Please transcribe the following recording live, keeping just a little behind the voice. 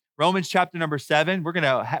Romans chapter number 7. We're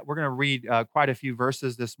gonna read quite a few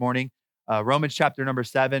verses this morning. Romans chapter number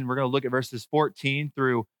 7. We're gonna look at verses 14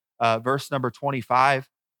 through verse number 25.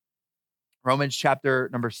 Romans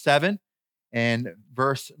chapter number 7 and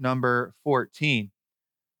verse number 14.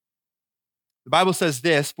 The Bible says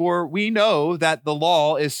this, "For we know that the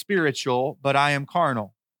law is spiritual, but I am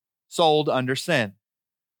carnal, sold under sin.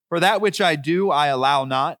 For that which I do, I allow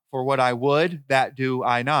not. For what I would, that do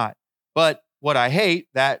I not. But what I hate,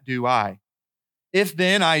 that do I. If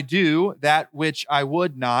then I do that which I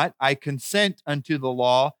would not, I consent unto the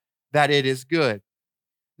law that it is good.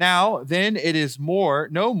 Now then it is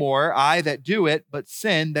no more I that do it, but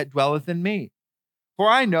sin that dwelleth in me. For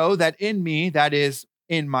I know that in me, that is,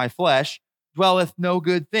 in my flesh, dwelleth no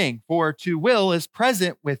good thing. For to will is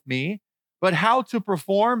present with me, but how to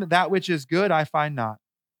perform that which is good I find not.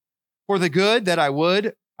 For the good that I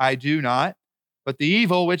would, I do not, but the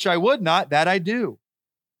evil which I would not, that I do.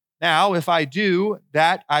 Now, if I do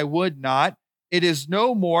that I would not, it is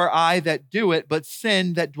no more I that do it, but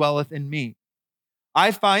sin that dwelleth in me.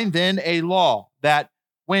 I find then a law, that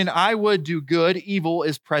when I would do good, evil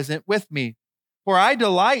is present with me. For I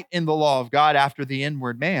delight in the law of God after the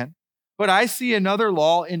inward man, but I see another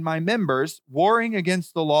law in my members, warring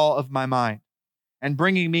against the law of my mind, and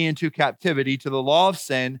bringing me into captivity to the law of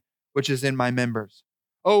sin, which is in my members.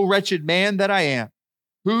 O wretched man that I am,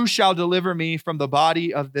 who shall deliver me from the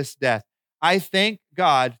body of this death? I thank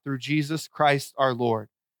God through Jesus Christ our Lord.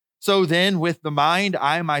 So then, with the mind,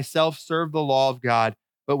 I myself serve the law of God,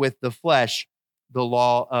 but with the flesh, the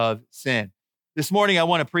law of sin." This morning, I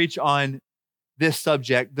want to preach on this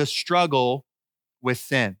subject, the struggle with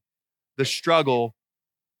sin. The struggle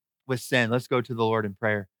with sin. Let's go to the Lord in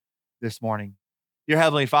prayer this morning. Dear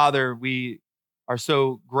Heavenly Father, we are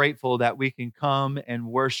so grateful that we can come and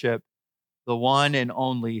worship the one and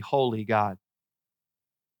only holy God.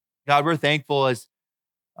 God, we're thankful, as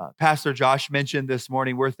Pastor Josh mentioned this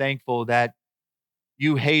morning, we're thankful that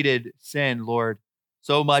you hated sin, Lord,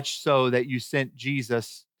 so much so that you sent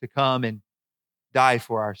Jesus to come and die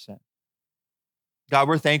for our sin. God,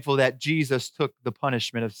 we're thankful that Jesus took the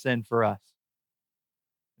punishment of sin for us.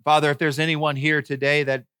 Father, if there's anyone here today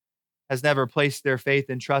that has never placed their faith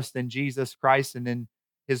and trust in Jesus Christ and in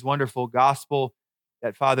his wonderful gospel,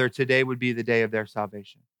 that, Father, today would be the day of their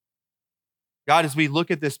salvation. God, as we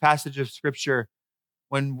look at this passage of Scripture,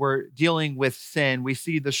 when we're dealing with sin, we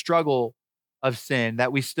see the struggle of sin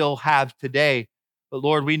that we still have today. But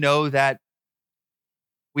Lord, we know that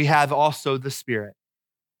we have also the Spirit.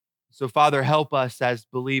 So, Father, help us as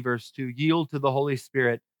believers to yield to the Holy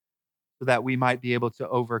Spirit so that we might be able to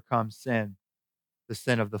overcome sin, the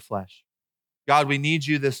sin of the flesh. God, we need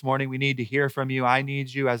you this morning. We need to hear from you. I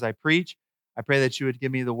need you as I preach. I pray that you would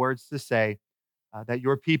give me the words to say, that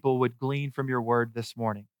your people would glean from your word this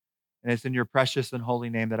morning. And it's in your precious and holy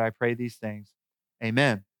name that I pray these things.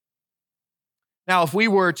 Amen. Now, if we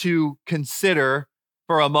were to consider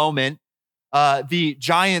for a moment the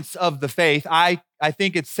giants of the faith, I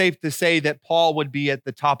think it's safe to say that Paul would be at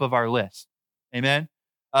the top of our list. Amen.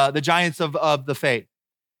 The giants of the faith.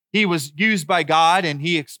 He was used by God and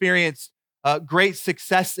he experienced great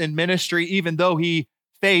success in ministry, even though he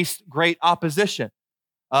faced great opposition.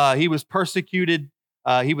 He was persecuted,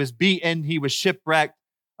 he was beaten, he was shipwrecked,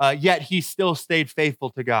 yet he still stayed faithful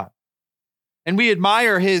to God. And we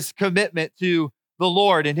admire his commitment to the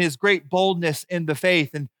Lord and his great boldness in the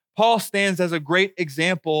faith. And Paul stands as a great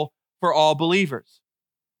example for all believers.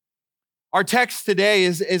 Our text today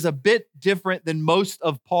is a bit different than most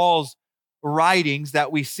of Paul's writings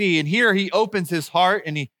that we see. And here he opens his heart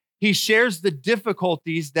and he shares the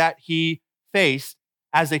difficulties that he faced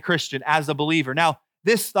as a Christian, as a believer. Now,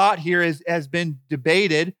 this thought here has been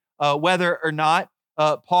debated whether or not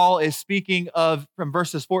Paul is speaking of, from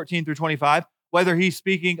verses 14 through 25, whether he's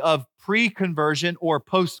speaking of pre-conversion or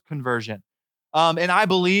post-conversion. And I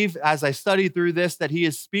believe, as I studied through this, that he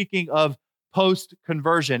is speaking of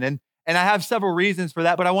post-conversion. And I have several reasons for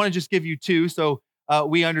that, but I want to just give you two so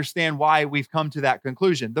we understand why we've come to that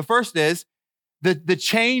conclusion. The first is the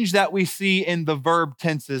change that we see in the verb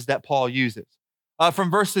tenses that Paul uses.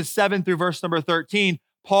 From verses 7 through verse number 13,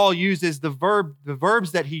 Paul uses the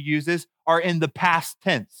verbs that he uses are in the past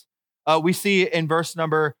tense. We see in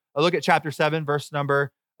look at chapter 7, verse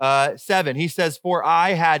number 7. He says, "For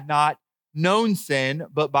I had not known sin,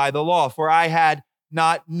 but by the law. For I had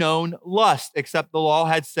not known lust, except the law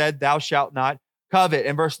had said, thou shalt not covet."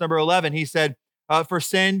 In verse number 11, he said, "For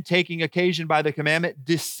sin, taking occasion by the commandment,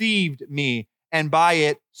 deceived me, and by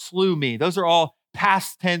it slew me." Those are all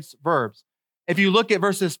past tense verbs. If you look at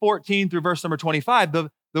verses 14 through verse number 25,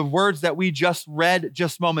 the words that we just read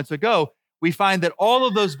just moments ago, we find that all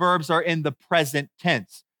of those verbs are in the present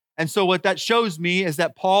tense. And so what that shows me is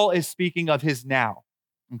that Paul is speaking of his now,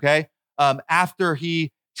 okay? After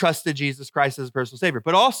he trusted Jesus Christ as a personal savior.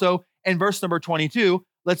 But also in verse number 22,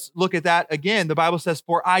 let's look at that again. The Bible says,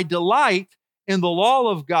 "For I delight in the law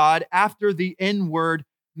of God after the inward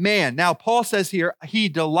man." Now, Paul says here, he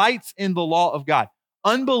delights in the law of God.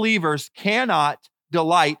 Unbelievers cannot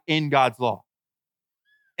delight in God's law.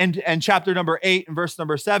 And chapter number 8 and verse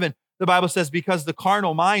number 7, the Bible says, "Because the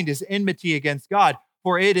carnal mind is enmity against God,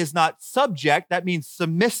 for it is not subject," that means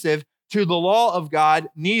submissive, "to the law of God,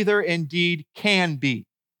 neither indeed can be."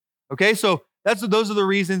 Okay, so those are the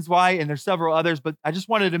reasons why, and there's several others, but I just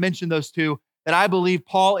wanted to mention those two, that I believe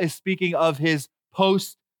Paul is speaking of his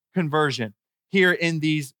post-conversion here in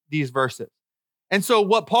these verses. And so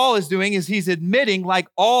what Paul is doing is he's admitting, like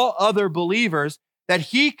all other believers, that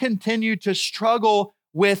he continued to struggle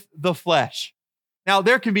with the flesh. Now,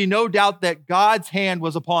 there can be no doubt that God's hand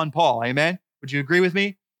was upon Paul. Amen? Would you agree with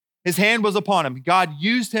me? His hand was upon him. God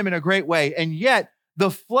used him in a great way. And yet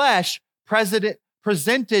the flesh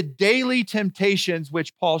presented daily temptations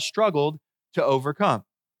which Paul struggled to overcome.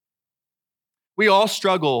 We all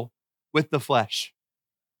struggle with the flesh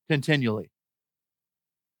continually.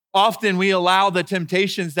 Often we allow the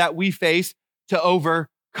temptations that we face to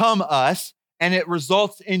overcome us, and it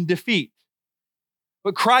results in defeat.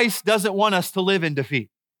 But Christ doesn't want us to live in defeat.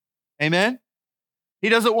 Amen? He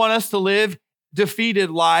doesn't want us to live defeated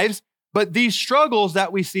lives, but these struggles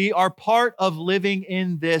that we see are part of living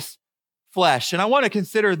in this flesh. And I want to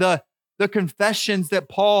consider the confessions that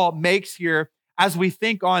Paul makes here as we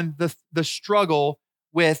think on the struggle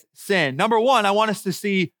with sin. Number one, I want us to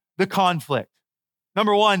see the conflict.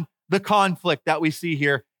 Number one, the conflict that we see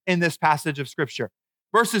here in this passage of Scripture.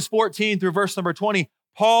 Verses 14 through verse number 20,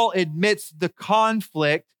 Paul admits the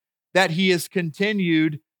conflict that he has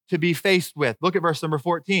continued to be faced with. Look at verse number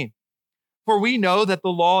 14. "For we know that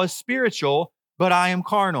the law is spiritual, but I am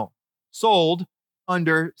carnal, sold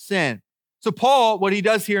under sin." So Paul, what he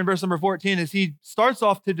does here in verse number 14 is he starts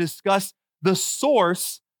off to discuss the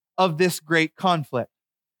source of this great conflict.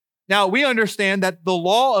 Now, we understand that the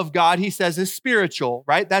law of God, he says, is spiritual,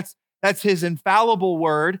 right? That's his infallible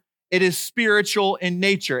word. It is spiritual in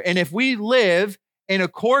nature. And if we live in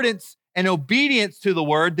accordance and obedience to the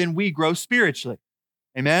word, then we grow spiritually.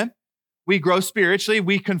 Amen? We grow spiritually.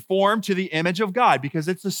 We conform to the image of God because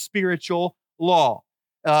it's a spiritual law.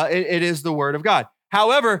 It is the word of God.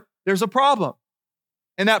 However, there's a problem.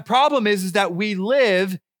 And that problem is that we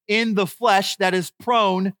live in the flesh that is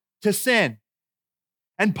prone to sin.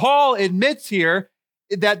 And Paul admits here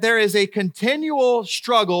that there is a continual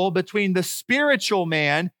struggle between the spiritual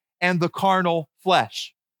man and the carnal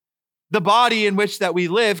flesh. The body in which that we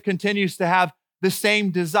live continues to have the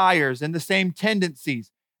same desires and the same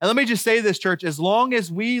tendencies. And let me just say this, church, as long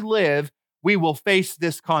as we live, we will face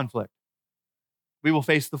this conflict. We will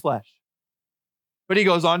face the flesh. But he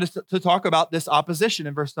goes on to talk about this opposition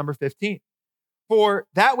in verse number 15. For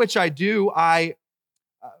that which I do, I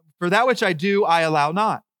allow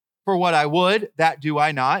not. For what I would, that do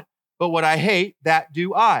I not. But what I hate, that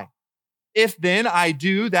do I. If then I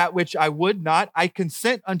do that which I would not, I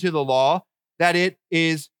consent unto the law that it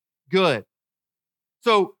is good.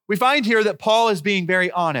 So we find here that Paul is being very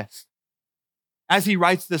honest as he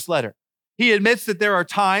writes this letter. He admits that there are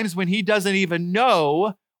times when he doesn't even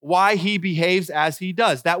know why he behaves as he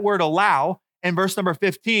does. That word allow in verse number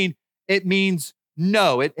 15, it means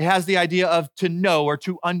know. It has the idea of to know or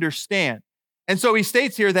to understand. And so he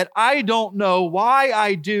states here that I don't know why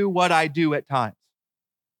I do what I do at times.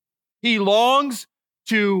 He longs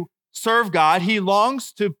to serve God. He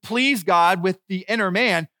longs to please God with the inner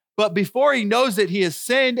man. But before he knows it, he has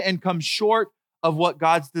sinned and come short of what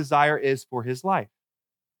God's desire is for his life.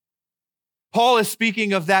 Paul is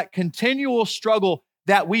speaking of that continual struggle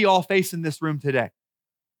that we all face in this room today.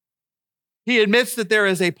 He admits that there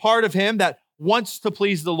is a part of him that wants to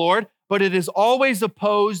please the Lord, but it is always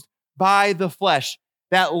opposed by the flesh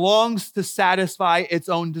that longs to satisfy its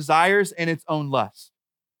own desires and its own lusts.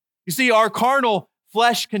 You see, our carnal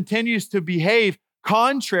flesh continues to behave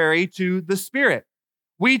contrary to the Spirit.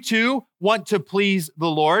 We too want to please the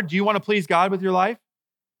Lord. Do you want to please God with your life?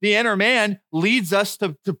 The inner man leads us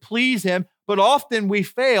to please him, but often we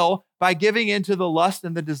fail by giving into the lust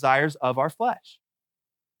and the desires of our flesh.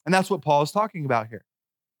 And that's what Paul is talking about here.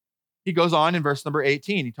 He goes on in verse number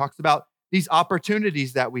 18. He talks about these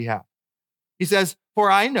opportunities that we have. He says,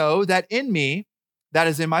 for I know that in me, that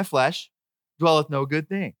is in my flesh, dwelleth no good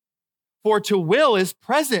thing. For to will is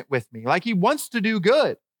present with me. Like he wants to do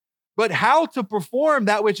good. But how to perform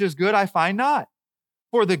that which is good, I find not.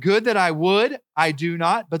 For the good that I would, I do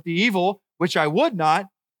not. But the evil which I would not,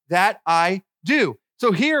 that I do.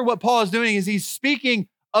 So here what Paul is doing is he's speaking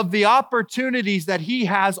of the opportunities that he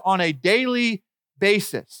has on a daily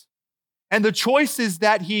basis and the choices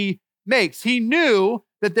that he makes. He knew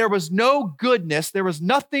that there was no goodness, there was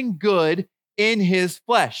nothing good in his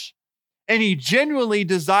flesh. And he genuinely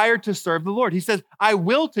desired to serve the Lord. He says, I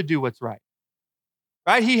will to do what's right.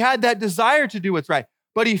 Right? He had that desire to do what's right,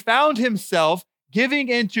 but he found himself giving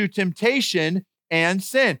into temptation and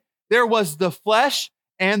sin. There was the flesh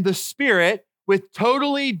and the spirit with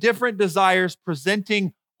totally different desires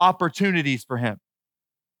presenting opportunities for him.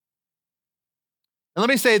 And let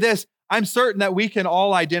me say this, I'm certain that we can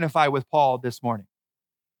all identify with Paul this morning.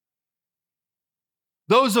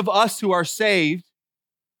 Those of us who are saved,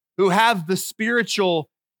 who have the spiritual,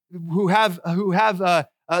 who have the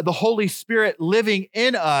Holy Spirit living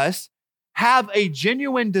in us, have a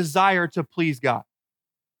genuine desire to please God.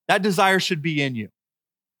 That desire should be in you,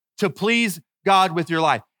 to please God with your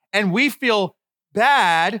life. And we feel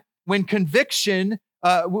bad when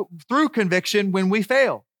through conviction, when we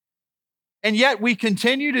fail. And yet we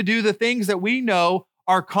continue to do the things that we know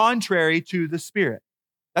are contrary to the Spirit.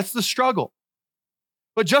 That's the struggle.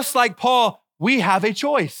 But just like Paul, we have a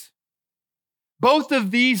choice. Both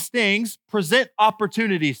of these things present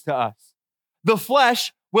opportunities to us. The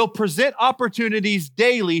flesh will present opportunities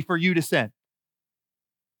daily for you to sin.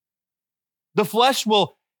 The flesh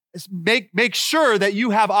will make sure that you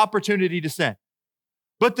have opportunity to sin.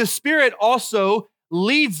 But the Spirit also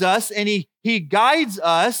leads us and he guides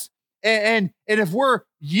us. And if we're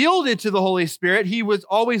yielded to the Holy Spirit, he was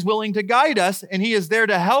always willing to guide us, and he is there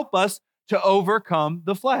to help us to overcome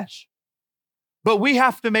the flesh. But we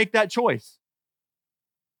have to make that choice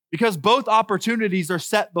because both opportunities are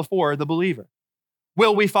set before the believer.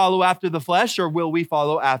 Will we follow after the flesh or will we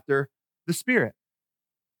follow after the Spirit?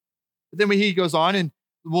 But then he goes on and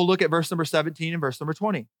we'll look at verse number 17 and verse number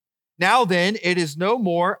 20. Now then, it is no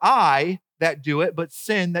more I that do it, but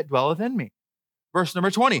sin that dwelleth in me. Verse number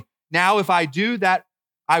 20. Now, if I do that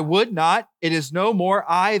I would not, it is no more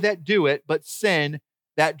I that do it, but sin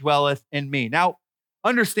that dwelleth in me. Now,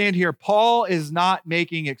 understand here, Paul is not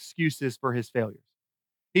making excuses for his failures.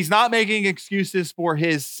 He's not making excuses for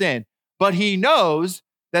his sin, but he knows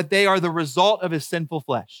that they are the result of his sinful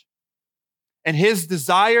flesh and his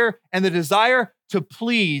desire and the desire to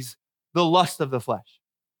please the lust of the flesh.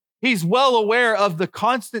 He's well aware of the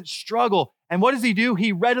constant struggle. And what does he do?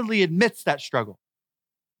 He readily admits that struggle.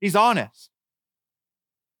 He's honest.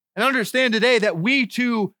 And understand today that we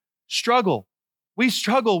too struggle. We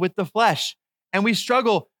struggle with the flesh and we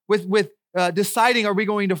struggle with deciding, are we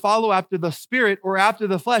going to follow after the Spirit or after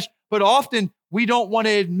the flesh? But often we don't want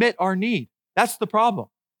to admit our need. That's the problem.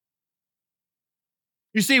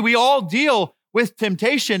 You see, we all deal with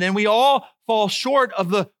temptation and we all fall short of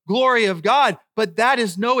the glory of God, but that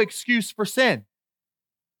is no excuse for sin.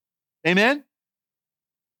 Amen?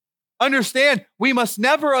 Understand, we must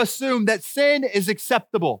never assume that sin is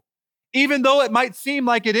acceptable. Even though it might seem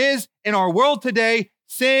like it is in our world today,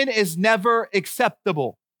 sin is never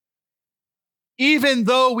acceptable. Even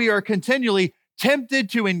though we are continually tempted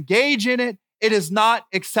to engage in it, it is not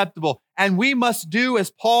acceptable. And we must do as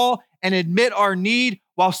Paul and admit our need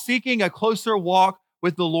while seeking a closer walk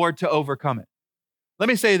with the Lord to overcome it. Let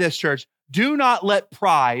me say this, church. Do not let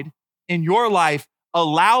pride in your life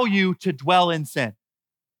allow you to dwell in sin,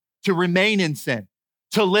 to remain in sin,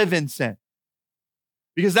 to live in sin.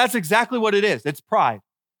 Because that's exactly what it is. It's pride.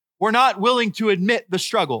 We're not willing to admit the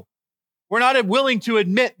struggle. We're not willing to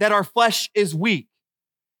admit that our flesh is weak.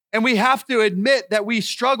 And we have to admit that we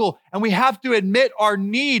struggle, and we have to admit our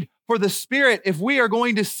need for the Spirit if we are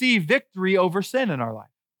going to see victory over sin in our life.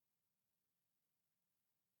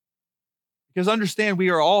 Because understand, we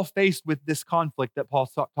are all faced with this conflict that Paul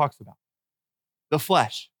talks about. The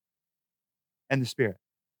flesh and the Spirit.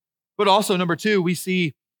 But also, number two, we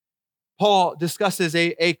see Paul discusses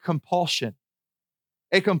a compulsion.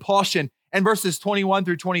 A compulsion. And verses 21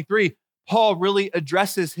 through 23, Paul really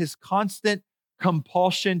addresses his constant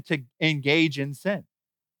compulsion to engage in sin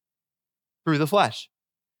through the flesh.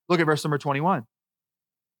 Look at verse number 21.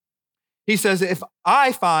 He says, if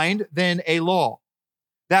I find then a law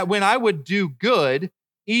that when I would do good,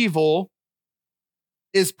 evil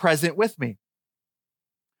is present with me.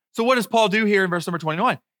 So what does Paul do here in verse number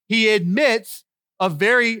 21? He admits a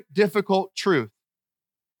very difficult truth.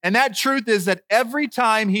 And that truth is that every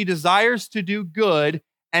time he desires to do good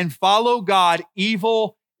and follow God,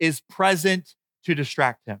 evil is present to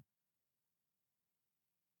distract him.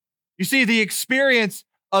 You see, the experience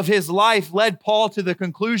of his life led Paul to the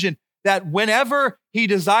conclusion that whenever he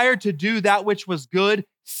desired to do that which was good,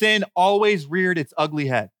 sin always reared its ugly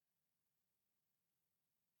head.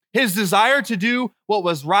 His desire to do what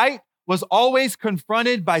was right was always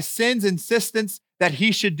confronted by sin's insistence that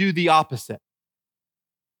he should do the opposite.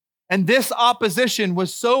 And this opposition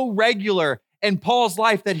was so regular in Paul's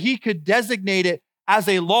life that he could designate it as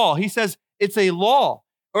a law. He says it's a law,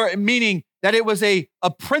 or meaning that it was a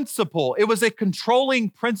principle. It was a controlling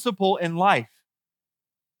principle in life,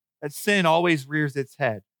 that sin always rears its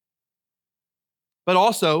head. But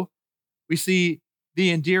also, we see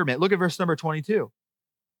the endearment. Look at verse number 22.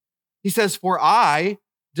 He says, "For I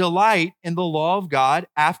delight in the law of God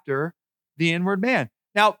after the inward man."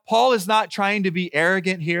 Now, Paul is not trying to be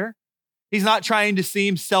arrogant here. He's not trying to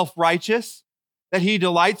seem self-righteous, that he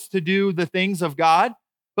delights to do the things of God.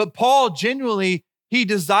 But Paul genuinely, he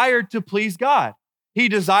desired to please God. He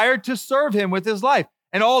desired to serve him with his life.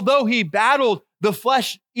 And although he battled the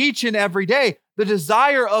flesh each and every day, the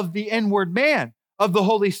desire of the inward man, of the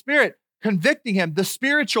Holy Spirit, convicting him, the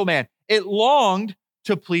spiritual man, it longed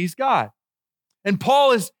to please God. And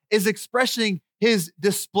Paul is expressing his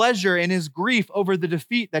displeasure and his grief over the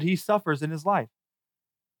defeat that he suffers in his life,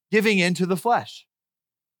 giving in to the flesh.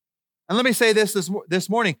 And let me say this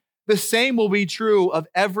morning, the same will be true of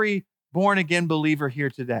every born-again believer here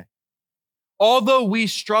today. Although we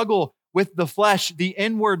struggle with the flesh, the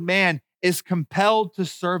inward man is compelled to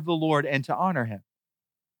serve the Lord and to honor him.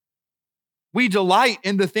 We delight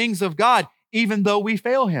in the things of God, even though we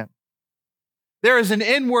fail him. There is an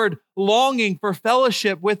inward longing for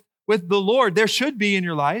fellowship with the Lord. There should be in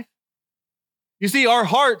your life. You see, our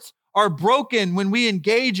hearts are broken when we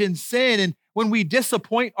engage in sin and when we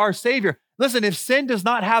disappoint our Savior. Listen, if sin does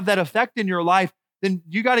not have that effect in your life, then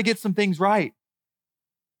you got to get some things right.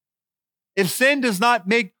 If sin does not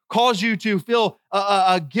cause you to feel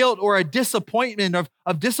a guilt or a disappointment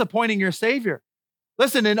of disappointing your Savior.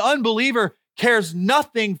 Listen, an unbeliever cares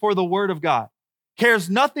nothing for the word of God, cares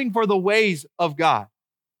nothing for the ways of God.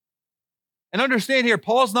 And understand here,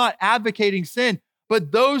 Paul's not advocating sin,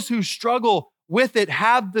 but those who struggle with it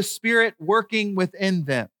have the Spirit working within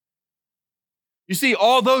them. You see,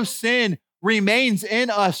 although sin remains in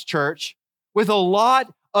us, church, with a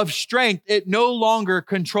lot of strength, it no longer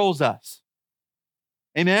controls us.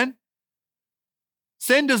 Amen?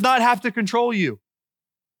 Sin does not have to control you.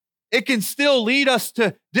 It can still lead us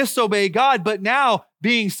to disobey God, but now,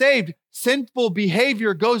 being saved, sinful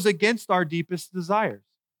behavior goes against our deepest desires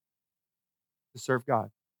to serve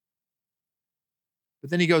God. But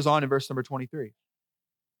then he goes on in verse number 23.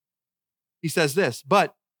 He says this,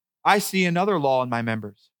 "But I see another law in my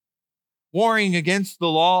members, warring against the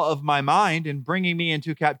law of my mind and bringing me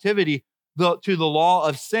into captivity to the law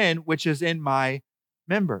of sin, which is in my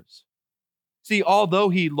members." See, although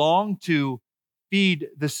he longed to feed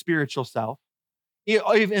the spiritual self,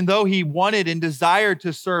 even though he wanted and desired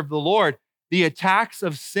to serve the Lord, the attacks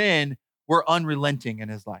of sin were unrelenting in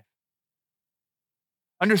his life.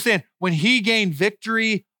 Understand, when he gained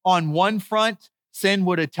victory on one front, sin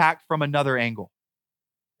would attack from another angle,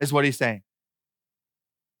 is what he's saying.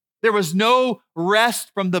 There was no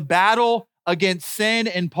rest from the battle against sin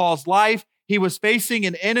in Paul's life. He was facing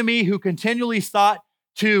an enemy who continually sought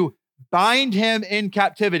to bind him in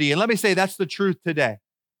captivity. And let me say, that's the truth today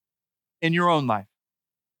in your own life.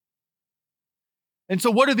 And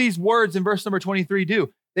so what do these words in verse number 23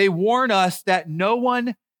 do? They warn us that no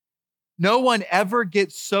one ever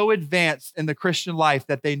gets so advanced in the Christian life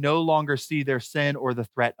that they no longer see their sin or the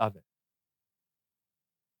threat of it.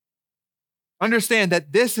 Understand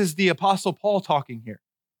that this is the Apostle Paul talking here.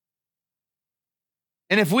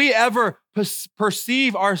 And if we ever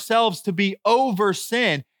perceive ourselves to be over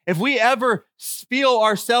sin, if we ever feel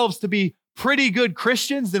ourselves to be pretty good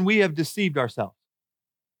Christians, then we have deceived ourselves.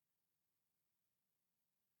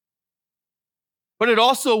 But it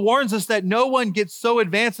also warns us that no one gets so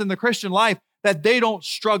advanced in the Christian life that they don't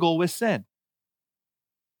struggle with sin.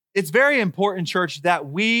 It's very important, church, that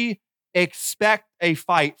we expect a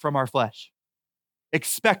fight from our flesh.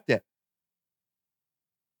 Expect it.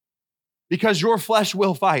 Because your flesh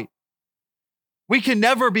will fight. We can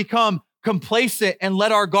never become complacent and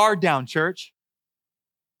let our guard down, church.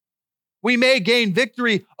 We may gain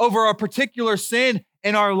victory over a particular sin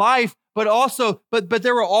in our life, but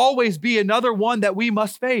there will always be another one that we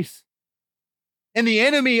must face. And the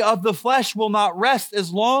enemy of the flesh will not rest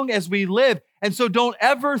as long as we live. And so don't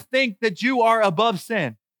ever think that you are above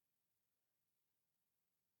sin.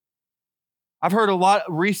 I've heard a lot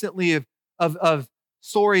recently of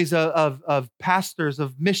stories of pastors,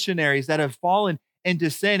 of missionaries that have fallen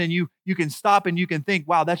into sin, and you can stop and you can think,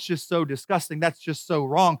 wow, that's just so disgusting. That's just so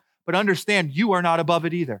wrong. But understand, you are not above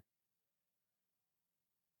it either.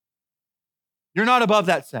 You're not above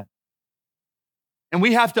that sin. And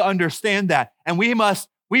we have to understand that. And we must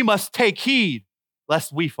We must take heed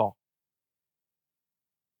lest we fall.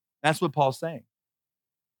 That's what Paul's saying.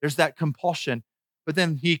 There's that compulsion. But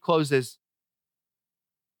then he closes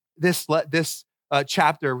this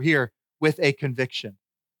chapter here with a conviction.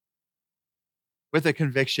 With a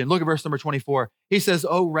conviction. Look at verse number 24. He says,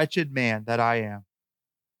 "O wretched man that I am,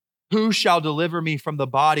 who shall deliver me from the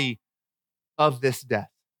body of this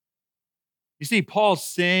death?" You see, Paul's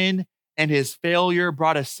sin and his failure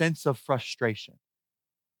brought a sense of frustration.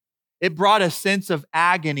 It brought a sense of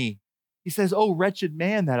agony. He says, "Oh, wretched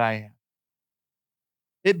man that I am."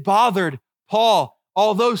 It bothered Paul.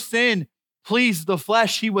 Although sin pleased the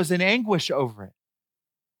flesh, he was in anguish over it.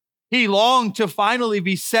 He longed to finally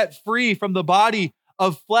be set free from the body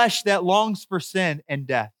of flesh that longs for sin and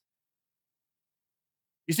death.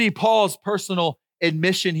 You see, Paul's personal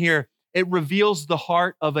admission here, it reveals the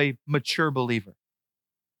heart of a mature believer.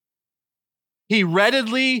 He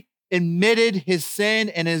readily admitted his sin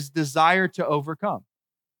and his desire to overcome.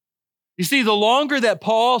 You see, the longer that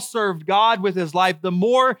Paul served God with his life, the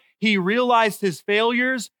more he realized his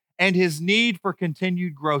failures and his need for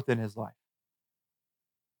continued growth in his life.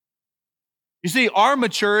 You see, our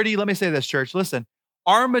maturity, let me say this, church, listen,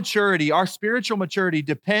 our maturity, our spiritual maturity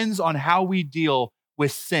depends on how we deal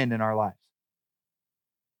with sin in our lives.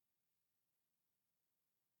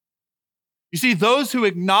 You see, those who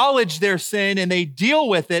acknowledge their sin and they deal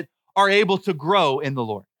with it are able to grow in the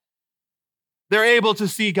Lord. They're able to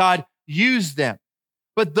see God use them.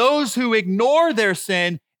 But those who ignore their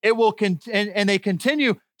sin, and they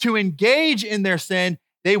continue to engage in their sin,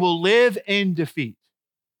 they will live in defeat.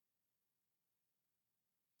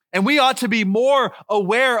 And we ought to be more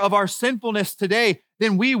aware of our sinfulness today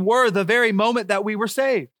than we were the very moment that we were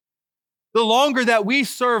saved. The longer that we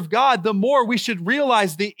serve God, the more we should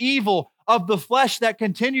realize the evil of the flesh that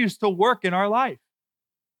continues to work in our life.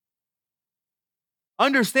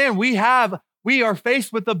 Understand, we are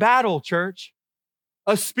faced with a battle, church,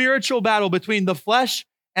 a spiritual battle between the flesh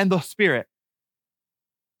and the spirit.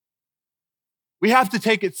 We have to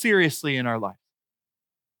take it seriously in our life.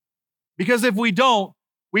 Because if we don't,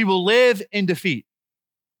 we will live in defeat.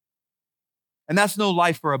 And that's no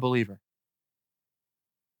life for a believer.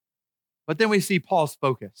 But then we see Paul's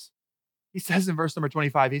focus. He says in verse number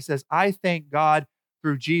 25, he says, "I thank God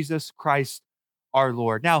through Jesus Christ our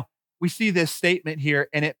Lord." Now, we see this statement here,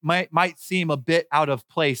 and it might seem a bit out of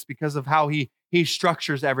place because of how he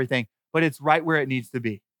structures everything, but it's right where it needs to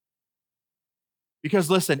be. Because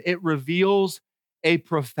listen, it reveals a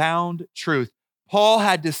profound truth. Paul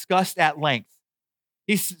had discussed at length.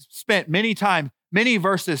 He spent many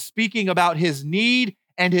verses speaking about his need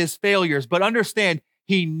and his failures, but understand,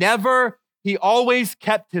 he always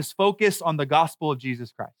kept his focus on the gospel of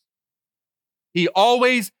Jesus Christ. He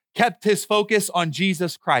always kept his focus on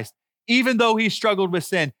Jesus Christ. Even though he struggled with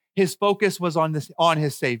sin, his focus was on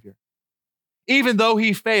his Savior. Even though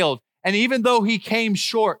he failed, and even though he came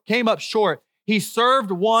up short, he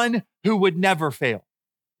served one who would never fail.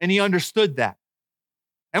 And he understood that.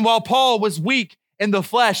 And while Paul was weak in the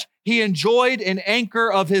flesh, he enjoyed an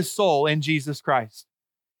anchor of his soul in Jesus Christ.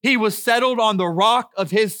 He was settled on the rock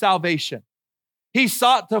of his salvation. He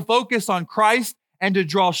sought to focus on Christ and to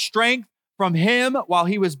draw strength from him while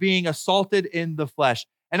he was being assaulted in the flesh.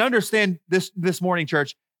 And understand this morning,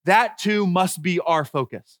 church, that too must be our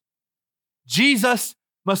focus. Jesus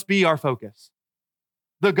must be our focus.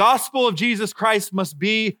 The gospel of Jesus Christ must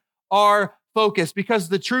be our focus, because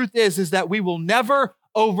the truth is that we will never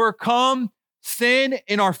overcome sin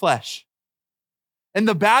in our flesh. And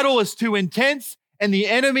the battle is too intense, and the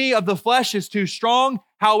enemy of the flesh is too strong.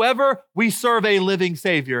 However, we serve a living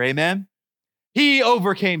Savior. Amen. He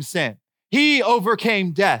overcame sin. He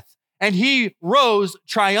overcame death, and he rose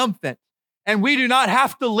triumphant. And we do not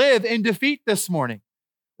have to live in defeat this morning.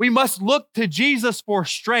 We must look to Jesus for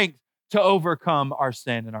strength to overcome our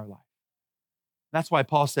sin in our life. That's why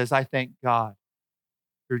Paul says, "I thank God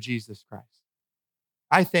through Jesus Christ."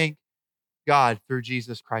 I thank God through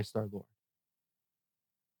Jesus Christ our Lord.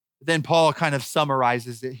 But then Paul kind of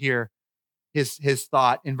summarizes it here, his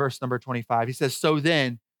thought in verse number 25. He says, "So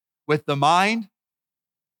then, with the mind,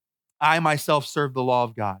 I myself serve the law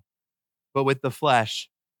of God, but with the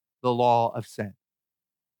flesh, the law of sin."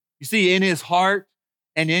 You see, in his heart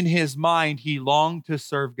and in his mind, he longed to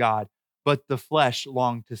serve God, but the flesh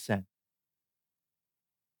longed to sin.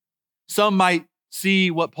 Some might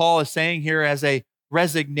see what Paul is saying here as a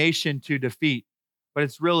resignation to defeat, but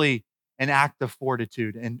it's really an act of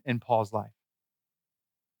fortitude in Paul's life.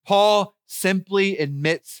 Paul simply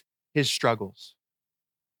admits his struggles.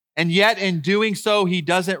 And yet in doing so, he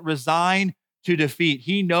doesn't resign to defeat.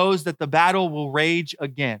 He knows that the battle will rage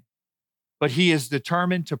again. but he is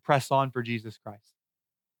determined to press on for Jesus Christ.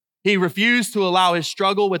 He refused to allow his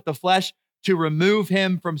struggle with the flesh to remove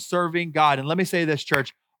him from serving God. And let me say this,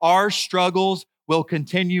 church, our struggles will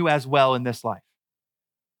continue as well in this life.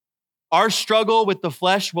 Our struggle with the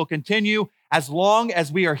flesh will continue as long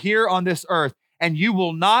as we are here on this earth, and you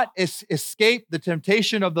will not escape the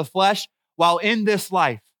temptation of the flesh while in this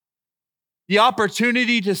life. The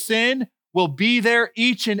opportunity to sin will be there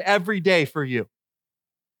each and every day for you.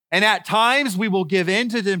 And at times we will give in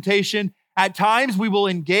to temptation. At times we will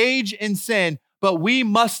engage in sin, but we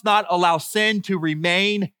must not allow sin to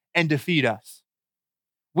remain and defeat us.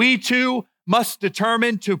 We too must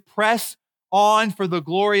determine to press on for the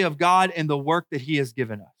glory of God and the work that he has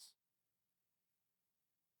given us.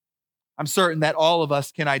 I'm certain that all of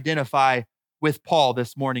us can identify with Paul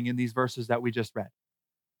this morning in these verses that we just read.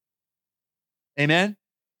 Amen?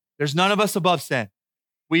 There's none of us above sin.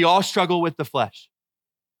 We all struggle with the flesh.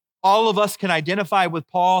 All of us can identify with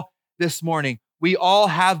Paul this morning. We all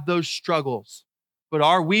have those struggles, but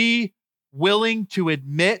are we willing to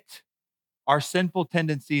admit our sinful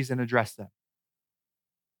tendencies and address them?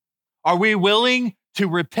 Are we willing to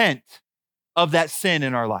repent of that sin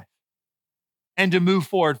in our life and to move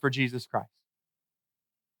forward for Jesus Christ?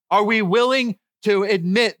 Are we willing to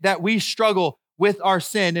admit that we struggle with our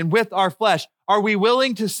sin and with our flesh? Are we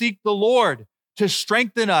willing to seek the Lord to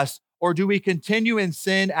strengthen us, or do we continue in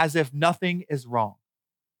sin as if nothing is wrong?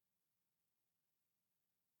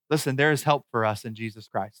 Listen, there is help for us in Jesus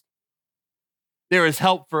Christ. There is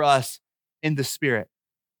help for us in the Spirit.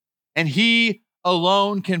 And he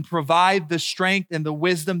alone can provide the strength and the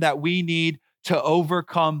wisdom that we need to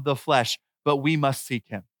overcome the flesh, but we must seek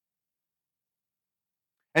him.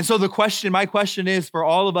 And so my question is for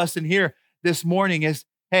all of us in here this morning is,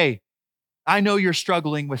 hey, I know you're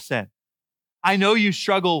struggling with sin. I know you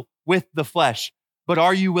struggle with the flesh, but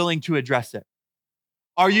are you willing to address it?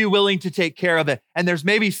 Are you willing to take care of it? And there's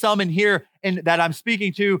maybe some in here that I'm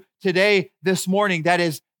speaking to today, this morning, that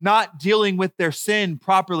is not dealing with their sin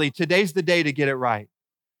properly. Today's the day to get it right.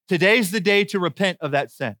 Today's the day to repent of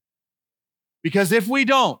that sin. Because if we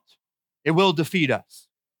don't, it will defeat us.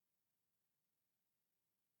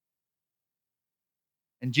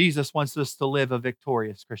 And Jesus wants us to live a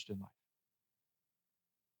victorious Christian life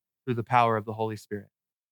through the power of the Holy Spirit.